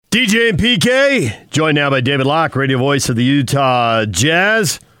DJ and PK, joined now by David Locke, radio voice of the Utah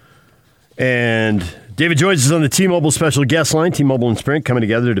Jazz. And David joins us on the T-Mobile special guest line. T-Mobile and Sprint coming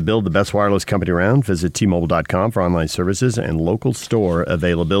together to build the best wireless company around. Visit T-Mobile.com for online services and local store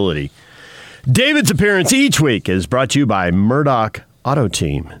availability. David's appearance each week is brought to you by Murdoch Auto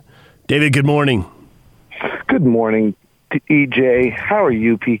Team. David, good morning. Good morning, EJ. How are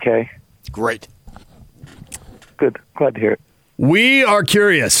you, PK? Great. Good. Glad to hear it. We are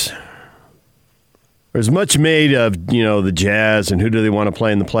curious. There's much made of, the Jazz and who do they want to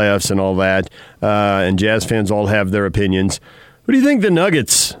play in the playoffs and all that. And Jazz fans all have their opinions. Who do you think the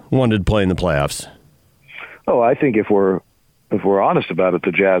Nuggets wanted to play in the playoffs? Oh, I think if we're honest about it,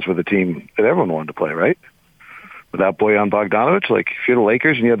 the Jazz were the team that everyone wanted to play, right? Without Bojan Bogdanovic, like if you're the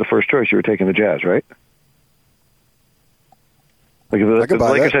Lakers and you had the first choice, you were taking the Jazz, right? Like if the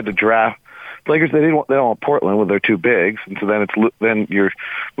Lakers had to draft. Lakers, they don't want Portland with their two bigs, and so then you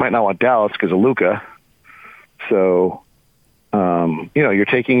might not want Dallas because of Luka. So, you're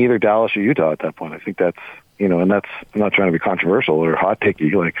taking either Dallas or Utah at that point. I think that's and that's, I'm not trying to be controversial or hot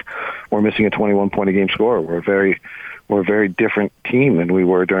takey. Like we're missing a 21-point-a-game scorer. We're a very different team than we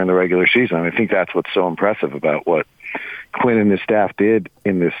were during the regular season. I think that's what's so impressive about what Quinn and his staff did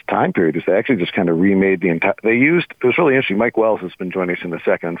in this time period is they actually just kind of remade the entire. It was really interesting. Mike Wells has been joining us in the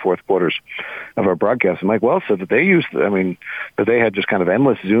second and fourth quarters of our broadcast. And Mike Wells said that that they had just kind of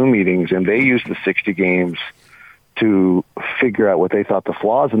endless Zoom meetings and they used the 60 games to figure out what they thought the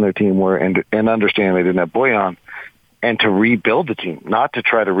flaws in their team were and understand they didn't have Bojan and to rebuild the team, not to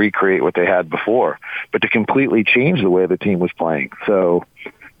try to recreate what they had before, but to completely change the way the team was playing. So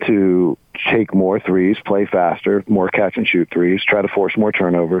to take more threes, play faster, more catch-and-shoot threes, try to force more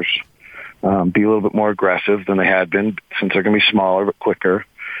turnovers, be a little bit more aggressive than they had been since they're going to be smaller but quicker,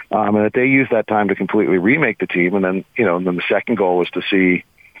 and that they used that time to completely remake the team. And then, and then the second goal was to see,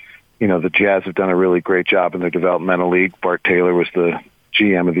 the Jazz have done a really great job in their developmental league. Bart Taylor was the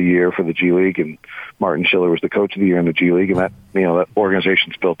GM of the year for the G League, and Martin Schiller was the coach of the year in the G League, and that that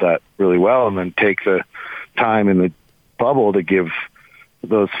organization's built that really well. And then take the time in the bubble to give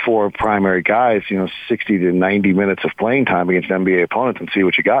those four primary guys, 60 to 90 minutes of playing time against NBA opponents and see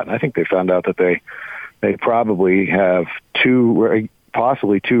what you got. And I think they found out that they probably have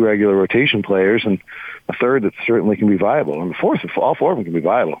possibly two regular rotation players and a third that certainly can be viable. And the fourth, all four of them can be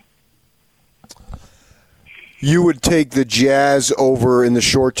viable. You would take the Jazz over in the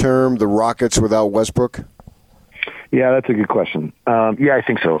short term, the Rockets without Westbrook? Yeah, that's a good question. Yeah, I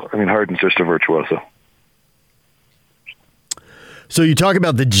think so. I mean, Harden's just a virtuoso. So you talk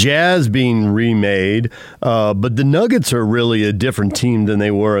about the Jazz being remade, but the Nuggets are really a different team than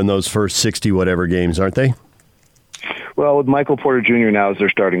they were in those first 60-whatever games, aren't they? Well, with Michael Porter Jr. now as their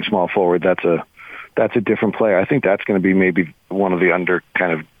starting small forward, that's a different player. I think that's going to be maybe one of the under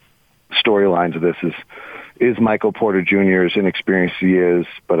kind of storylines of this is Michael Porter Jr. as inexperienced as he is,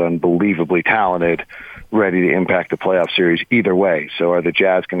 but unbelievably talented, ready to impact the playoff series either way. So are the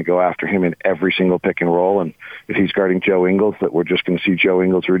Jazz going to go after him in every single pick and roll? And if he's guarding Joe Ingles, that we're just going to see Joe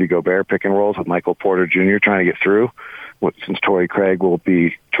Ingles, Rudy Gobert pick and rolls with Michael Porter Jr. trying to get through, since Torrey Craig will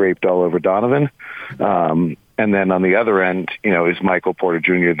be draped all over Donovan. And then on the other end, is Michael Porter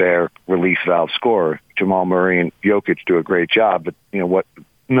Jr. their release valve scorer? Jamal Murray and Jokic do a great job, but what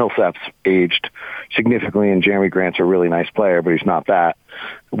Millsap's aged significantly, and Jeremy Grant's a really nice player, but he's not that.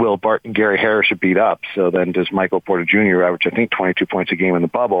 Will Bart and Gary Harris are beat up, so then does Michael Porter Jr., average, I think, 22 points a game in the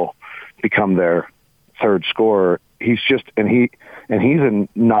bubble, become their third scorer? He's a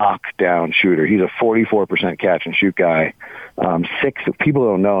knockdown shooter. He's a 44% catch and shoot guy. People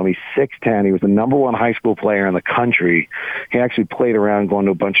don't know him. He's 6'10". He was the number one high school player in the country. He actually played around going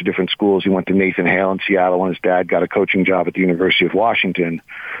to a bunch of different schools. He went to Nathan Hale in Seattle when his dad got a coaching job at the University of Washington.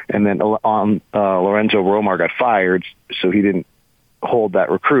 And then Lorenzo Romar got fired, so he didn't hold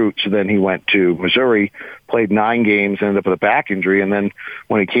that recruit. So then he went to Missouri, played 9 games, ended up with a back injury. And then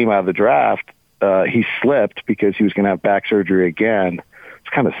when he came out of the draft, he slipped because he was going to have back surgery again. It's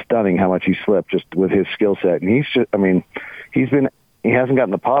kind of stunning how much he slipped just with his skill set. And he hasn't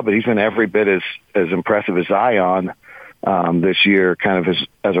gotten the pub, but he's been every bit as impressive as Zion this year, kind of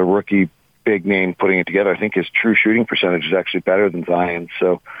as a rookie big name putting it together. I think his true shooting percentage is actually better than Zion.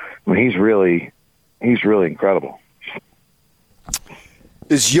 So, he's really incredible.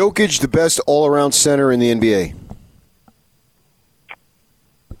 Is Jokic the best all-around center in the NBA?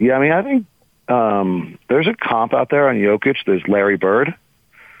 Yeah, I think there's a comp out there on Jokic. There's Larry Bird,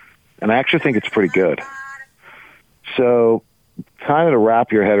 and I actually think it's pretty good. So kind of to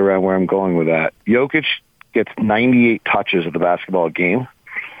wrap your head around where I'm going with that, Jokic gets 98 touches of the basketball game.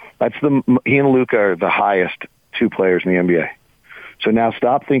 He and Luka are the highest two players in the NBA. So now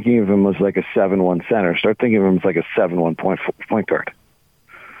stop thinking of him as like a 7-1 center. Start thinking of him as like a 7-1 point guard.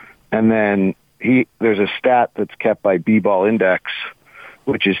 And then there's a stat that's kept by B-Ball Index,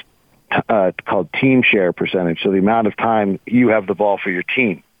 which is called team share percentage. So the amount of time you have the ball for your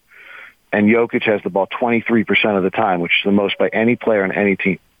team. And Jokic has the ball 23% of the time, which is the most by any player on any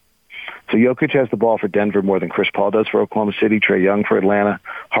team. So Jokic has the ball for Denver more than Chris Paul does for Oklahoma City, Trae Young for Atlanta,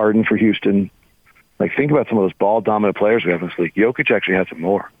 Harden for Houston. Like, think about some of those ball-dominant players we have in this league. Jokic actually has it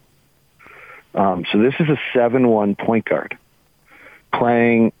more. So this is a 7-1 point guard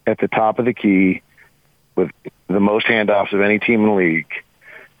playing at the top of the key with the most handoffs of any team in the league,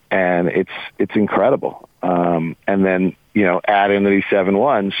 and it's incredible. And then, add in that he's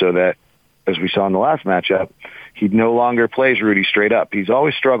 7-1 so that, as we saw in the last matchup, he no longer plays Rudy straight up. He's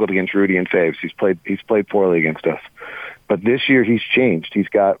always struggled against Rudy and Faves. He's played poorly against us. But this year he's changed. He's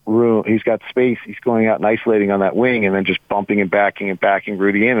got room. He's got space. He's going out and isolating on that wing and then just bumping and backing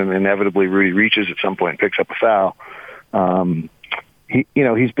Rudy in, and inevitably Rudy reaches at some point and picks up a foul.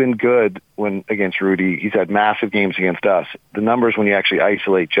 He's been good when against Rudy. He's had massive games against us. The numbers when you actually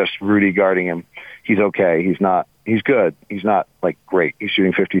isolate just Rudy guarding him, he's okay. He's good. He's not like great. He's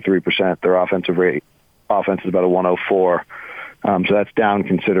shooting 53%. Their offense is about a 104. So that's down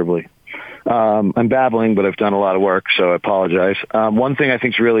considerably. I'm babbling, but I've done a lot of work, so I apologize. One thing I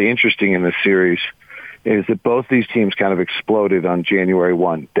think is really interesting in this series is that both these teams kind of exploded on January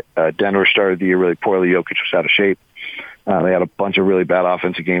 1. Denver started the year really poorly. Jokic was out of shape. They had a bunch of really bad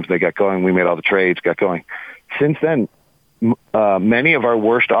offensive games. They got going. We made all the trades, got going. Since then, many of our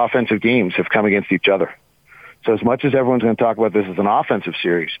worst offensive games have come against each other. So as much as everyone's going to talk about this as an offensive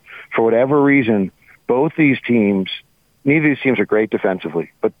series, for whatever reason, both these teams, neither of these teams are great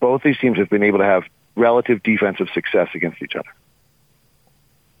defensively, but both these teams have been able to have relative defensive success against each other.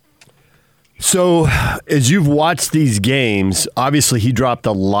 So as you've watched these games, obviously he dropped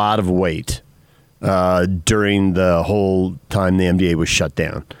a lot of weight during the whole time the NBA was shut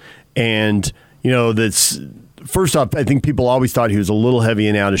down. And, that's... First off, I think people always thought he was a little heavy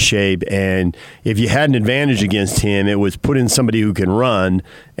and out of shape, and if you had an advantage against him, it was put in somebody who can run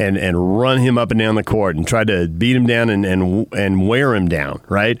and run him up and down the court and try to beat him down and wear him down,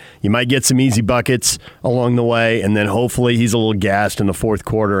 right? You might get some easy buckets along the way, and then hopefully he's a little gassed in the fourth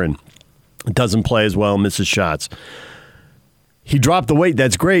quarter and doesn't play as well, misses shots. He dropped the weight,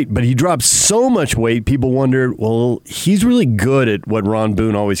 that's great, but he dropped so much weight, people wondered, well, he's really good at what Ron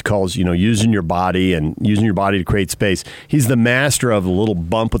Boone always calls, using your body and using your body to create space. He's the master of a little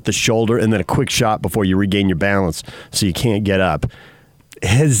bump with the shoulder and then a quick shot before you regain your balance so you can't get up.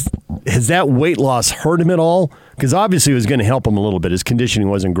 Has that weight loss hurt him at all? Because obviously it was going to help him a little bit. His conditioning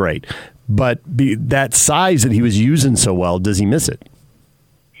wasn't great. But that size that he was using so well, does he miss it?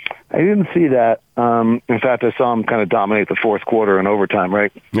 I didn't see that. In fact, I saw him kind of dominate the fourth quarter and overtime,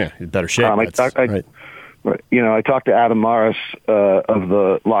 right? Yeah, better shape. Right. I talked to Adam Morris of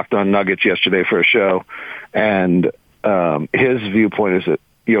the Locked On Nuggets yesterday for a show, and his viewpoint is that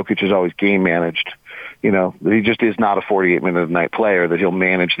Jokic is always game managed. He just is not a 48-minute-a-night player, that he'll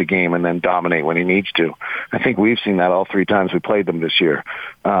manage the game and then dominate when he needs to. I think we've seen that all three times we played them this year.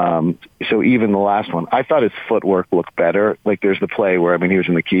 So even the last one, I thought his footwork looked better. Like, there's the play where, he was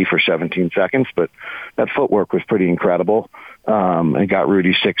in the key for 17 seconds, but that footwork was pretty incredible, and got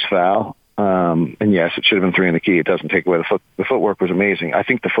Rudy's sixth foul. And yes, it should have been 3 in the key. It doesn't take away the footwork was amazing. I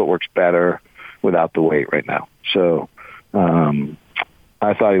think the footwork's better without the weight right now. So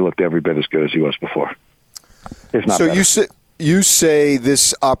I thought he looked every bit as good as he was before. If not better. You say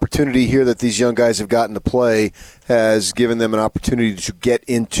this opportunity here that these young guys have gotten to play has given them an opportunity to get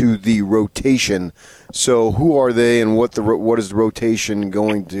into the rotation. So who are they, and what is the rotation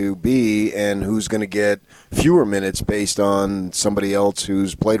going to be, and who's going to get fewer minutes based on somebody else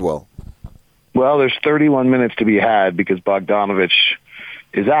who's played well? Well, there's 31 minutes to be had because Bogdanovich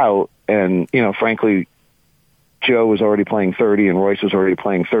is out, and frankly, Joe was already playing 30, and Royce was already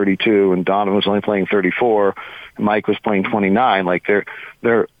playing 32, and Donovan was only playing 34, and Mike was playing 29. Like, there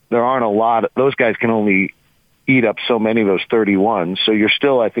aren't a lot. Those guys can only eat up so many of those 31. So you're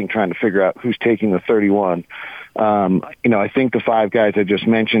still, I think, trying to figure out who's taking the 31. I think the 5 guys I just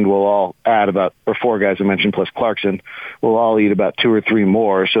mentioned will all add about, or 4 guys I mentioned plus Clarkson, will all eat about 2 or 3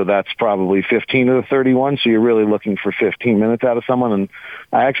 more. So that's probably 15 of the 31. So you're really looking for 15 minutes out of someone. And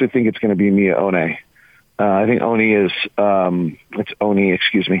I actually think it's going to be Mia One. I think Oni is, it's Oni,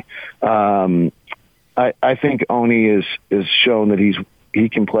 excuse me. I think Oni is shown that he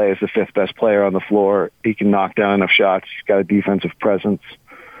can play as the 5th best player on the floor. He can knock down enough shots. He's got a defensive presence.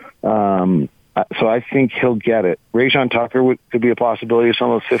 So I think he'll get it. Rajon Tucker could be a possibility of some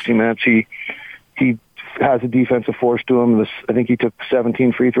of those 50 minutes. He has a defensive force to him. I think he took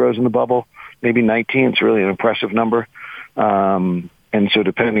 17 free throws in the bubble, maybe 19. It's really an impressive number. And so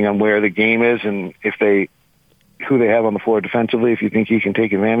depending on where the game is and who they have on the floor defensively, if you think he can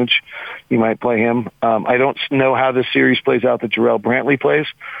take advantage, you might play him. I don't know how this series plays out that Jarrell Brantley plays,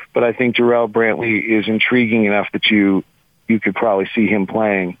 but I think Jarrell Brantley is intriguing enough that you could probably see him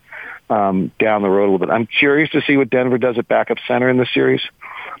playing down the road a little bit. I'm curious to see what Denver does at backup center in this series.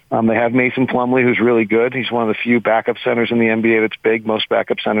 They have Mason Plumlee, who's really good. He's one of the few backup centers in the NBA that's big. Most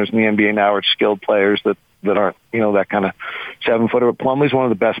backup centers in the NBA now are skilled players that aren't, that kind of 7-footer. But Plumlee's one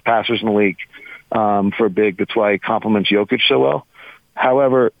of the best passers in the league for a big. That's why he complements Jokic so well.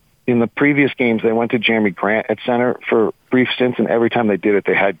 However, in the previous games, they went to Jeremy Grant at center for brief stints, and every time they did it,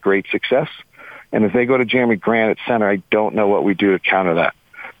 they had great success. And if they go to Jeremy Grant at center, I don't know what we do to counter that.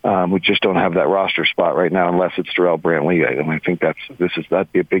 We just don't have that roster spot right now, unless it's Jarrell Brantley. I think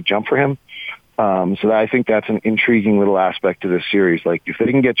that'd be a big jump for him. I think that's an intriguing little aspect to this series. Like if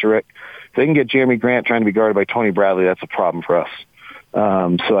they can get Jeremy Grant trying to be guarded by Tony Bradley, that's a problem for us.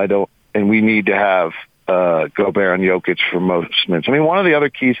 And we need to have Gobert and Jokic for most minutes. I mean, one of the other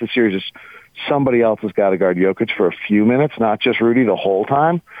keys to the series is somebody else has got to guard Jokic for a few minutes, not just Rudy the whole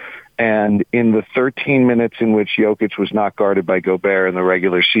time. And in the 13 minutes in which Jokic was not guarded by Gobert in the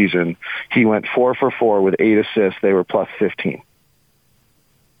regular season, he went 4 for 4 with 8 assists. They were plus 15.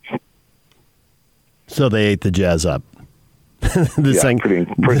 So they ate the Jazz up.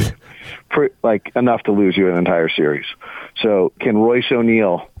 Pretty, like enough to lose you an entire series. So can Royce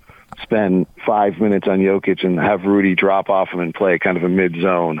O'Neal spend 5 minutes on Jokic and have Rudy drop off him and play kind of a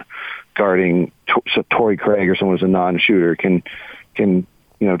mid-zone guarding Torrey Craig or someone who's a non-shooter? Can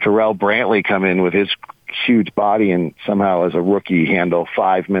Jarrell Brantley come in with his huge body and somehow as a rookie handle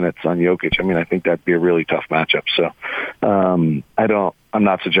 5 minutes on Jokic? I mean, I think that'd be a really tough matchup. So I'm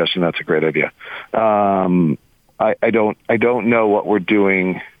not suggesting that's a great idea. I don't know what we're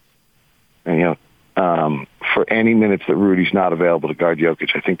doing, for any minutes that Rudy's not available to guard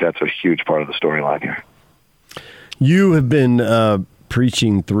Jokic. I think that's a huge part of the storyline here. You have been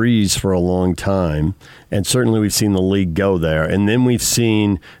preaching threes for a long time, and certainly we've seen the league go there. And then we've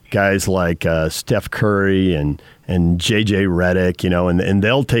seen guys like Steph Curry and JJ Redick, and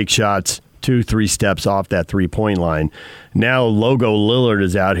they'll take shots 2-3 steps off that three-point line. Now Logo Lillard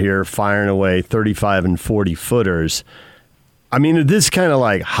is out here firing away 35 and 40 footers. I mean, is this kind of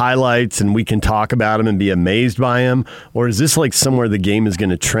like highlights and we can talk about him and be amazed by him? Or is this like somewhere the game is going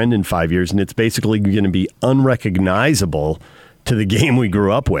to trend in 5 years and it's basically going to be unrecognizable to the game we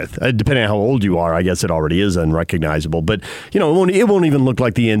grew up with? Depending on how old you are, I guess it already is unrecognizable. But, it won't even look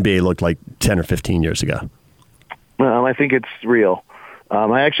like the NBA looked like 10 or 15 years ago. Well, I think it's real.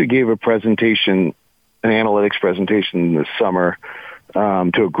 I actually gave a presentation, an analytics presentation this summer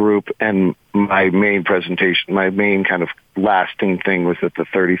to a group, and my main kind of lasting thing was that the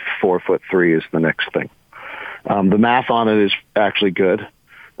 34-foot three is the next thing. The math on it is actually good.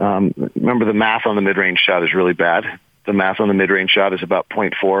 Remember, the math on the mid-range shot is really bad. The math on the mid-range shot is about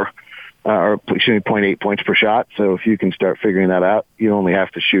 0.8 points per shot. So if you can start figuring that out, you only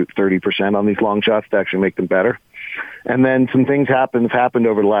have to shoot 30% on these long shots to actually make them better. And then some things have happened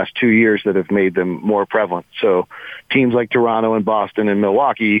over the last 2 years that have made them more prevalent. So teams like Toronto and Boston and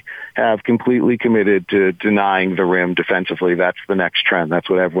Milwaukee have completely committed to denying the rim defensively. That's the next trend. That's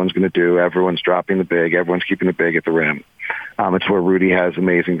what everyone's going to do. Everyone's dropping the big. Everyone's keeping the big at the rim. It's where Rudy has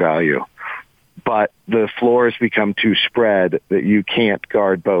amazing value. But the floor has become too spread that you can't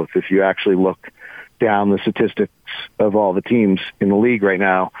guard both. If you actually look down the statistics of all the teams in the league right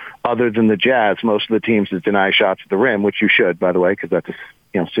now, other than the Jazz, most of the teams that deny shots at the rim, which you should, by the way, because that's a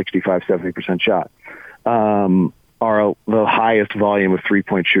 65-70% shot, are the highest volume of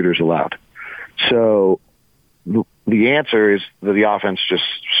three-point shooters allowed. So the answer is that the offense just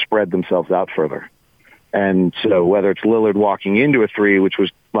spread themselves out further. And so whether it's Lillard walking into a three, which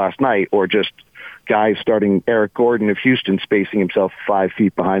was last night, or just guys starting Eric Gordon of Houston spacing himself 5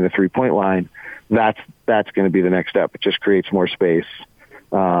 feet behind the three-point line, that's going to be the next step. It just creates more space,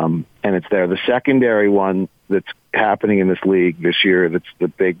 and it's there. The secondary one that's happening in this league this year, that's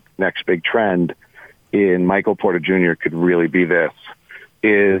the next big trend in Michael Porter Jr. could really be this,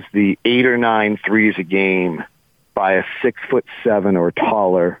 is the 8 or 9 threes a game by a 6'7" or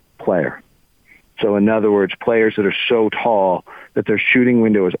taller player. So in other words, players that are so tall that their shooting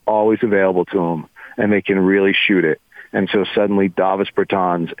window is always available to them and they can really shoot it. And so suddenly Davis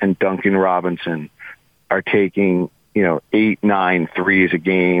Bertans and Duncan Robinson are taking, 8, 9 threes a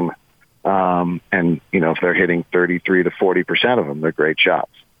game. And if they're hitting 33 to 40% of them, they're great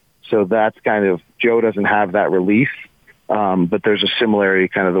shots. So that's kind of, Joe doesn't have that release But there's a similarity,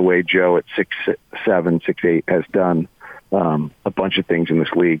 kind of the way Joe at 6'7", 6'8" has done a bunch of things in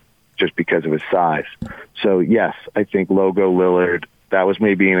this league just because of his size. So yes, I think Logo Lillard, that was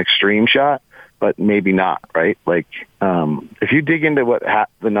maybe an extreme shot, but maybe not, right? Like, if you dig into what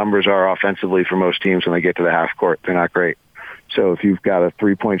the numbers are offensively for most teams when they get to the half court, they're not great. So if you've got a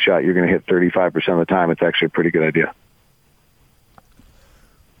 3-point shot, you're going to hit 35% of the time. It's actually a pretty good idea.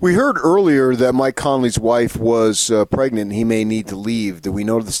 We heard earlier that Mike Conley's wife was pregnant and he may need to leave. Do we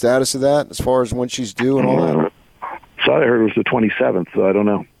know the status of that as far as when she's due and all that? So I heard it was the 27th, so I don't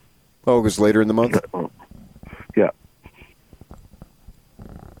know. Oh, it was later in the month? Yeah.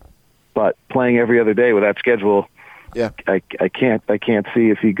 But playing every other day with that schedule, yeah, I can't see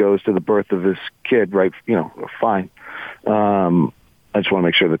if he goes to the birth of his kid, right? Fine. I just want to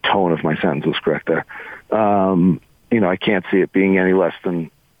make sure the tone of my sentence was correct there. I can't see it being any less than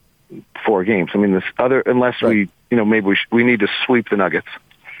 4 games. I mean, unless right. maybe we need to sweep the Nuggets,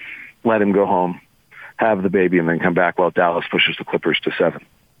 let him go home, have the baby, and then come back while Dallas pushes the Clippers to 7.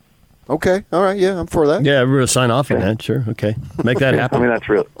 Okay. All right. Yeah, I'm for that. Yeah, we're going to sign off on that. Sure. Okay. Make that happen. I mean, that's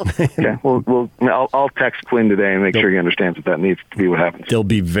real. Okay. I'll text Quinn today and make sure he understands that needs to be what happens. There'll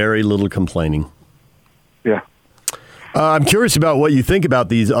be very little complaining. Yeah. I'm curious about what you think about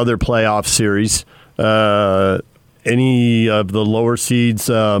these other playoff series. Any of the lower seeds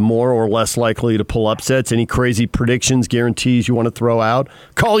more or less likely to pull upsets? Any crazy predictions, guarantees you want to throw out?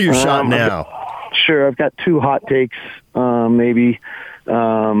 Call your shot now. Sure. I've got 2 hot takes, maybe.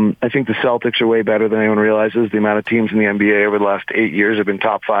 I think the Celtics are way better than anyone realizes. The amount of teams in the NBA over the last 8 years have been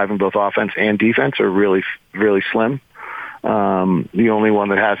top 5 in both offense and defense are really, really slim. The only one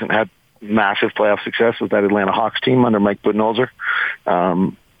that hasn't had massive playoff success was that Atlanta Hawks team under Mike Budenholzer.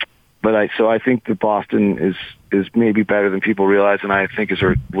 So I think that Boston is maybe better than people realize, and I think is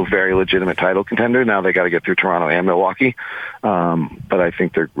a very legitimate title contender. Now they got to get through Toronto and Milwaukee, but I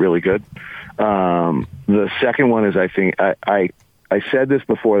think they're really good. The second one is, I think I said this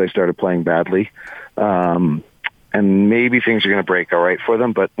before they started playing badly, and maybe things are going to break all right for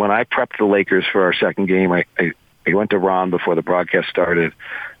them. But when I prepped the Lakers for our second game, I went to Ron before the broadcast started,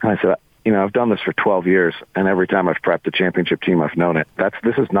 and I said, I've done this for 12 years, and every time I've prepped a championship team, I've known it.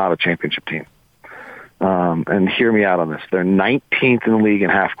 This is not a championship team. And hear me out on this. They're 19th in the league in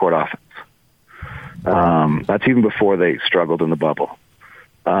half-court offense. That's even before they struggled in the bubble.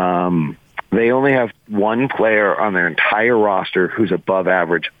 They only have one player on their entire roster who's above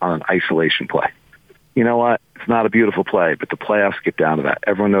average on an isolation play. You know what? It's not a beautiful play, but the playoffs get down to that.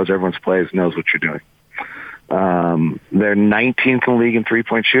 Everyone knows everyone's plays, knows what you're doing. They're 19th in the league in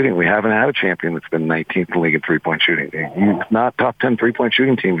three-point shooting. We haven't had a champion that's been 19th in the league in three-point shooting. It's not top 10 three-point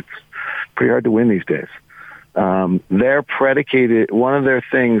shooting team. It's pretty hard to win these days. They're predicated, one of their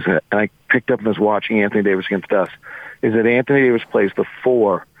things that I picked up when I was watching Anthony Davis against us, is that Anthony Davis plays the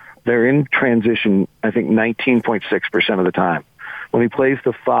 4. They're in transition, I think, 19.6% of the time. When he plays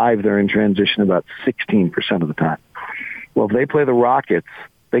the 5, they're in transition about 16% of the time. Well, if they play the Rockets,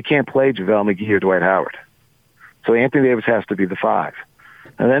 they can't play JaVale McGee or Dwight Howard. So Anthony Davis has to be the 5.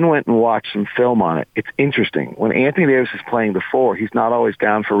 I then went and watched some film on it. It's interesting. When Anthony Davis is playing the 4, he's not always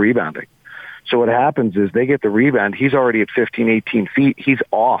down for rebounding. So what happens is they get the rebound. He's already at 15, 18 feet. He's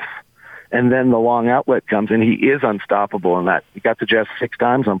off. And then the long outlet comes, and he is unstoppable in that. He got to Jazz 6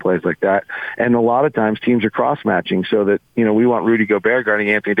 times on plays like that. And a lot of times teams are cross-matching so that, we want Rudy Gobert guarding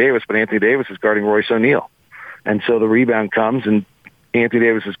Anthony Davis, but Anthony Davis is guarding Royce O'Neal. And so the rebound comes, and Anthony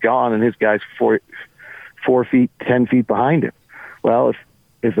Davis is gone, and his guy's 4 feet, 10 feet behind him. Well,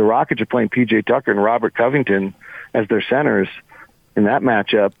 if the Rockets are playing P.J. Tucker and Robert Covington as their centers in that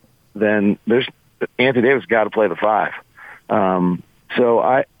matchup, then Anthony Davis got to play the 5.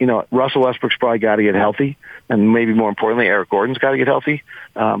 So Russell Westbrook's probably got to get healthy, and maybe more importantly, Eric Gordon's got to get healthy.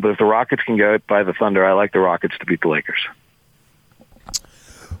 But if the Rockets can go by the Thunder, I like the Rockets to beat the Lakers.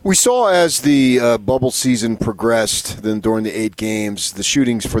 We saw as the bubble season progressed, then during the 8 games, the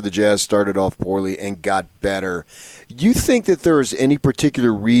shootings for the Jazz started off poorly and got better. Do you think that there is any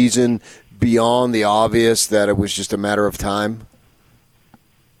particular reason beyond the obvious that it was just a matter of time?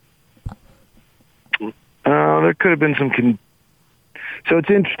 There could have been some. So it's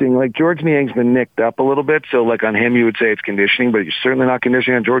interesting. Like George Niang's been nicked up a little bit. So like on him, you would say it's conditioning, but you're certainly not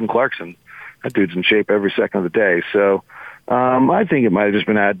conditioning on Jordan Clarkson. That dude's in shape every second of the day. So I think it might have just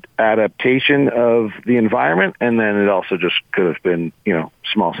been adaptation of the environment, and then it also just could have been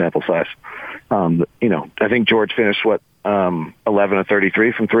small sample size. I think George finished 11 of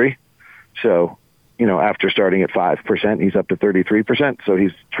 33 from 3. So after starting at 5%, he's up to 33%. So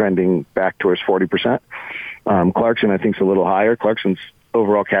he's trending back towards 40%. Clarkson, I think, is a little higher. Clarkson's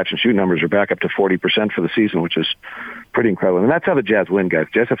overall catch and shoot numbers are back up to 40% for the season, which is pretty incredible. And that's how the Jazz win, guys.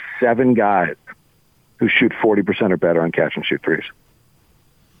 Jazz have 7 guys who shoot 40% or better on catch and shoot threes.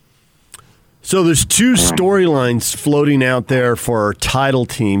 So there's 2 storylines floating out there for title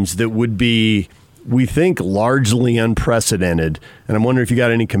teams that would be, we think, largely unprecedented. And I'm wondering if you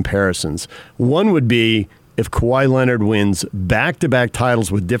got any comparisons. One would be if Kawhi Leonard wins back-to-back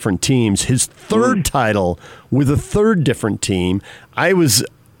titles with different teams, his 3rd title with a 3rd different team.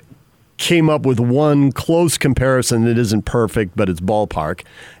 Came up with one close comparison that isn't perfect, but it's ballpark.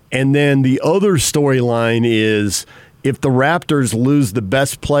 And then the other storyline is if the Raptors lose the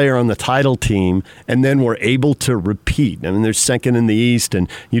best player on the title team and then were able to repeat. I mean, they're second in the East, and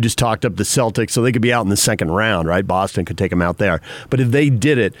you just talked up the Celtics, so they could be out in the second round, right? Boston could take them out there. But if they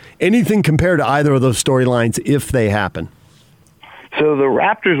did it, anything compared to either of those storylines if they happen? So the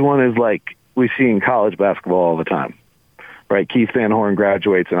Raptors one is like we see in college basketball all the time, right? Keith Van Horn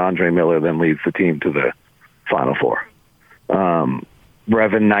graduates and Andre Miller then leads the team to the Final Four.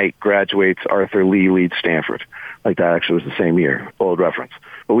 Brevin Knight graduates, Arthur Lee leads Stanford. Like that actually was the same year, old reference.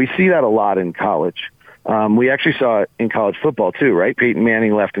 But we see that a lot in college. We actually saw it in college football too, right? Peyton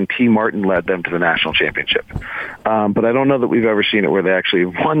Manning left and T. Martin led them to the national championship. But I don't know that we've ever seen it where they actually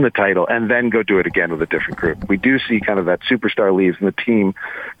won the title and then go do it again with a different group. We do see kind of that superstar leaves and the team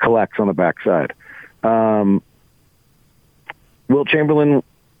collects on the backside. Wilt Chamberlain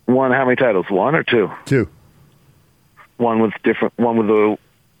won how many titles? 1 or 2? 2. One with the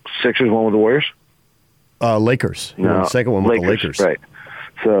Sixers, one with the Warriors? Lakers. No, the second one with the Lakers. Right.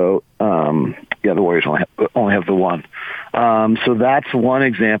 So, the Warriors only have the one. So that's one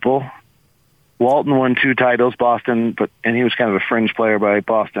example. Walton won 2 titles, Boston, and he was kind of a fringe player by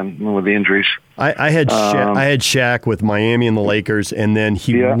Boston with the injuries. I had Shaq with Miami and the Lakers, and then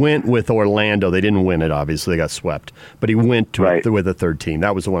he went with Orlando. They didn't win it, obviously. They got swept. But he went with a 3rd team.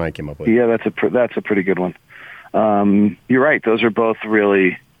 That was the one I came up with. Yeah, that's a pretty good one. You're right. Those are both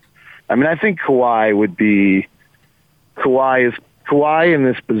really... I mean, I think Kawhi in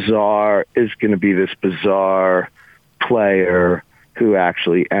this bizarre is going to be this bizarre player who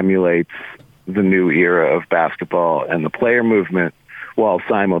actually emulates the new era of basketball and the player movement while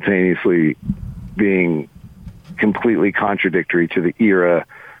simultaneously being completely contradictory to the era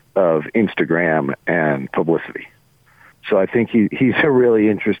of Instagram and publicity. So I think he's a really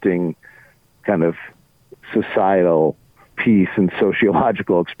interesting kind of societal piece and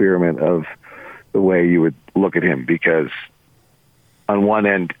sociological experiment of the way you would look at him, because on one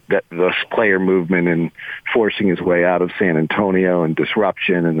end, that this player movement and forcing his way out of San Antonio and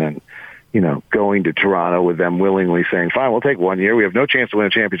disruption, and then, going to Toronto with them willingly saying, fine, we'll take 1 year. We have no chance to win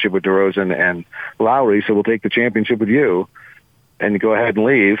a championship with DeRozan and Lowry, so we'll take the championship with you and go ahead and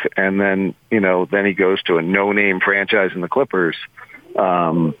leave. And then, then he goes to a no-name franchise in the Clippers.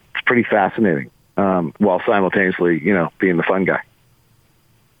 It's pretty fascinating. While simultaneously, being the fun guy.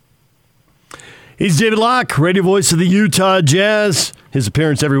 He's David Locke, radio voice of the Utah Jazz. His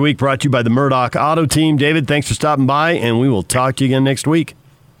appearance every week brought to you by the Murdoch Auto Team. David, thanks for stopping by, and we will talk to you again next week.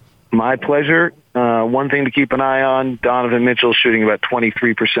 My pleasure. One thing to keep an eye on, Donovan Mitchell shooting about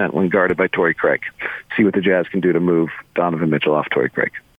 23% when guarded by Torrey Craig. See what the Jazz can do to move Donovan Mitchell off Torrey Craig.